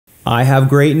I have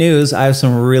great news. I have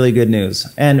some really good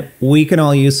news. And we can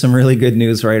all use some really good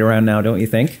news right around now, don't you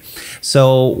think?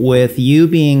 So with you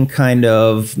being kind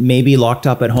of maybe locked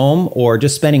up at home or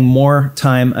just spending more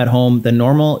time at home than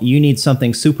normal, you need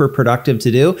something super productive to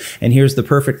do. And here's the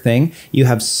perfect thing. You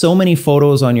have so many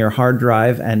photos on your hard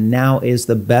drive, and now is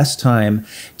the best time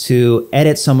to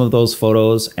edit some of those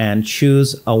photos and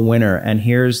choose a winner. And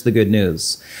here's the good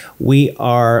news. We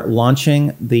are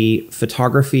launching the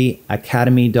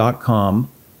photographyacademy.com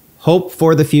Hope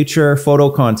for the Future photo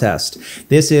contest.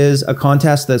 This is a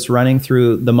contest that's running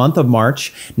through the month of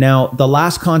March. Now, the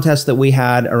last contest that we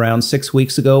had around 6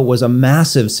 weeks ago was a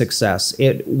massive success.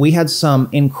 We had some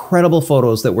incredible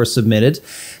photos that were submitted.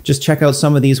 Just check out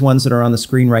some of these ones that are on the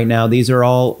screen right now. These are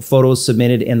all photos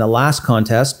submitted in the last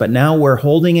contest, but now we're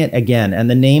holding it again. And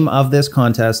the name of this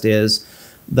contest is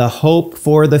the Hope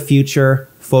for the Future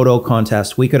photo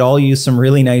contest. We could all use some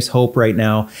really nice hope right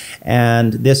now,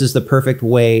 and this is the perfect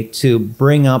way to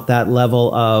bring up that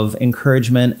level of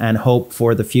encouragement and hope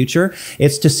for the future.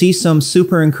 It's to see some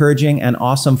super encouraging and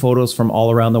awesome photos from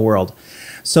all around the world.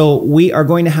 So we are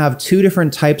going to have two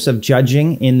different types of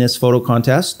judging in this photo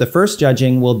contest. The first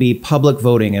judging will be public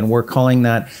voting, and we're calling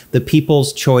that the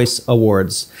People's Choice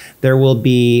Awards. There will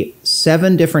be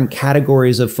 7 different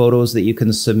categories of photos that you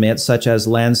can submit, such as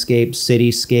landscape,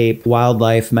 cityscape,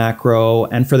 wildlife, macro,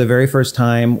 and for the very first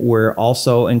time, we're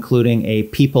also including a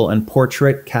people and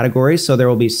portrait category. So there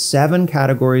will be 7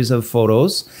 categories of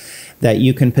photos that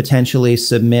you can potentially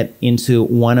submit into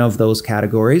one of those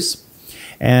categories.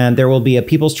 And there will be a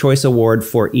People's Choice Award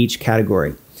for each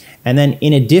category. And then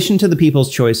in addition to the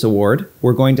People's Choice Award,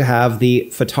 we're going to have the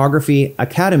Photography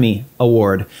Academy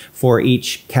Award for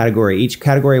each category. Each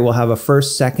category will have a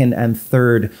first, second, and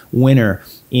third winner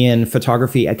in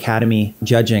Photography Academy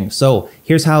judging. So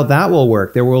here's how that will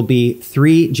work. There will be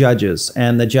 3 judges,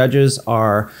 and the judges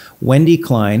are Wendy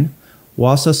Klein,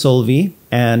 Wasa Solvi,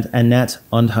 and Annette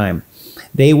Undheim.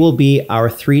 They will be our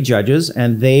 3 judges,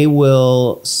 and they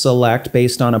will select,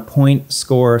 based on a point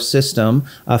score system,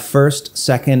 a first,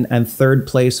 second, and third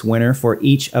place winner for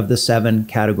each of the 7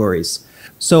 categories.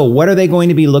 So what are they going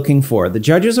to be looking for? The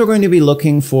judges are going to be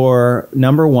looking for,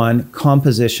 number 1,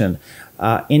 composition.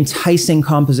 Enticing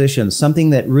composition, something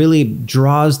that really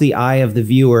draws the eye of the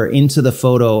viewer into the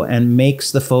photo and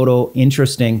makes the photo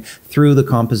interesting through the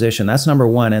composition. That's number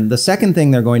 1. And the second thing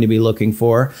they're going to be looking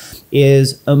for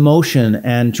is emotion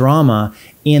and drama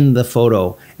in the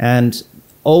photo, and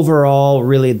overall,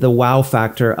 really the wow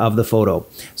factor of the photo.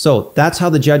 So that's how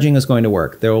the judging is going to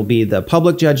work. There will be the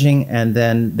public judging, and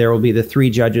then there will be the 3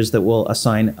 judges that will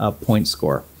assign a point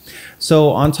score.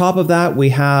 So on top of that, we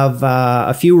have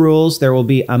a few rules. There will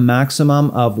be a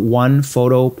maximum of 1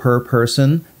 photo per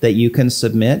person that you can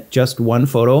submit, just 1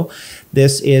 photo.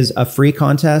 This is a free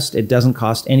contest. It doesn't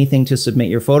cost anything to submit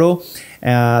your photo.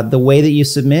 The way that you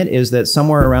submit is that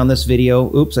somewhere around this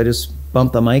video, oops, I just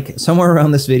bumped the mic. Somewhere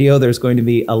around this video, there's going to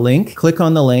be a link. Click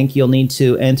on the link. You'll need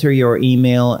to enter your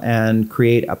email and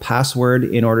create a password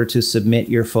in order to submit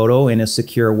your photo in a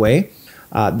secure way.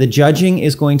 The judging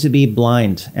is going to be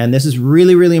blind, and this is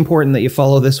really, really important that you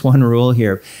follow this one rule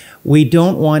here. We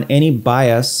don't want any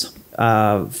bias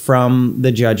from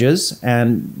the judges,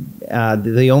 and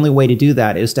the only way to do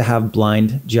that is to have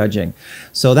blind judging.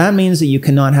 So that means that you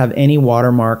cannot have any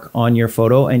watermark on your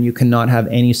photo, and you cannot have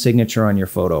any signature on your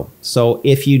photo. So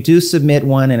if you do submit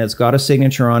one and it's got a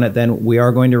signature on it, then we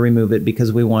are going to remove it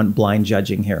because we want blind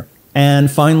judging here.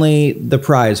 And finally, the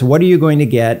prize. What are you going to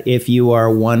get if you are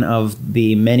one of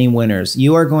the many winners?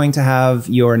 You are going to have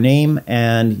your name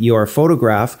and your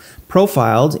photograph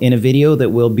profiled in a video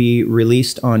that will be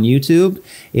released on YouTube.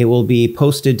 It will be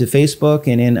posted to Facebook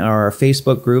and in our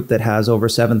Facebook group that has over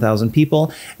 7,000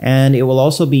 people. And it will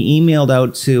also be emailed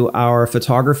out to our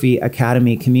Photography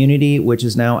Academy community, which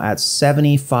is now at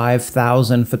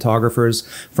 75,000 photographers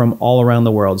from all around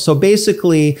the world. So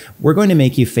basically, we're going to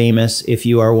make you famous if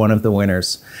you are one of the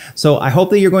winners. So I hope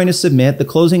that you're going to submit. The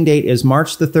closing date is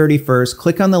March the 31st.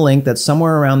 Click on the link that's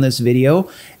somewhere around this video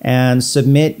and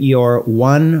submit your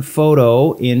 1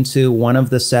 photo into one of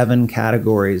the 7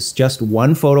 categories. Just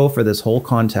 1 photo for this whole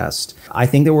contest. I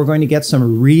think that we're going to get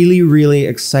some really, really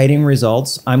exciting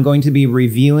results. I'm going to be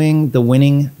reviewing the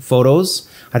winning photos.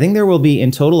 I think there will be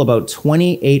in total about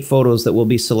 28 photos that will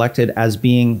be selected as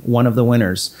being one of the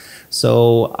winners.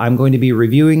 So I'm going to be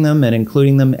reviewing them and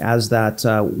including them as that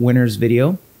winner's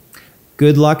video.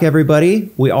 Good luck,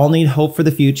 everybody. We all need hope for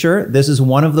the future. This is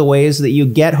one of the ways that you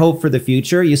get hope for the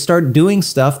future. You start doing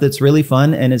stuff that's really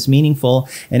fun and it's meaningful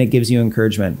and it gives you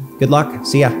encouragement. Good luck.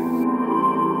 See ya.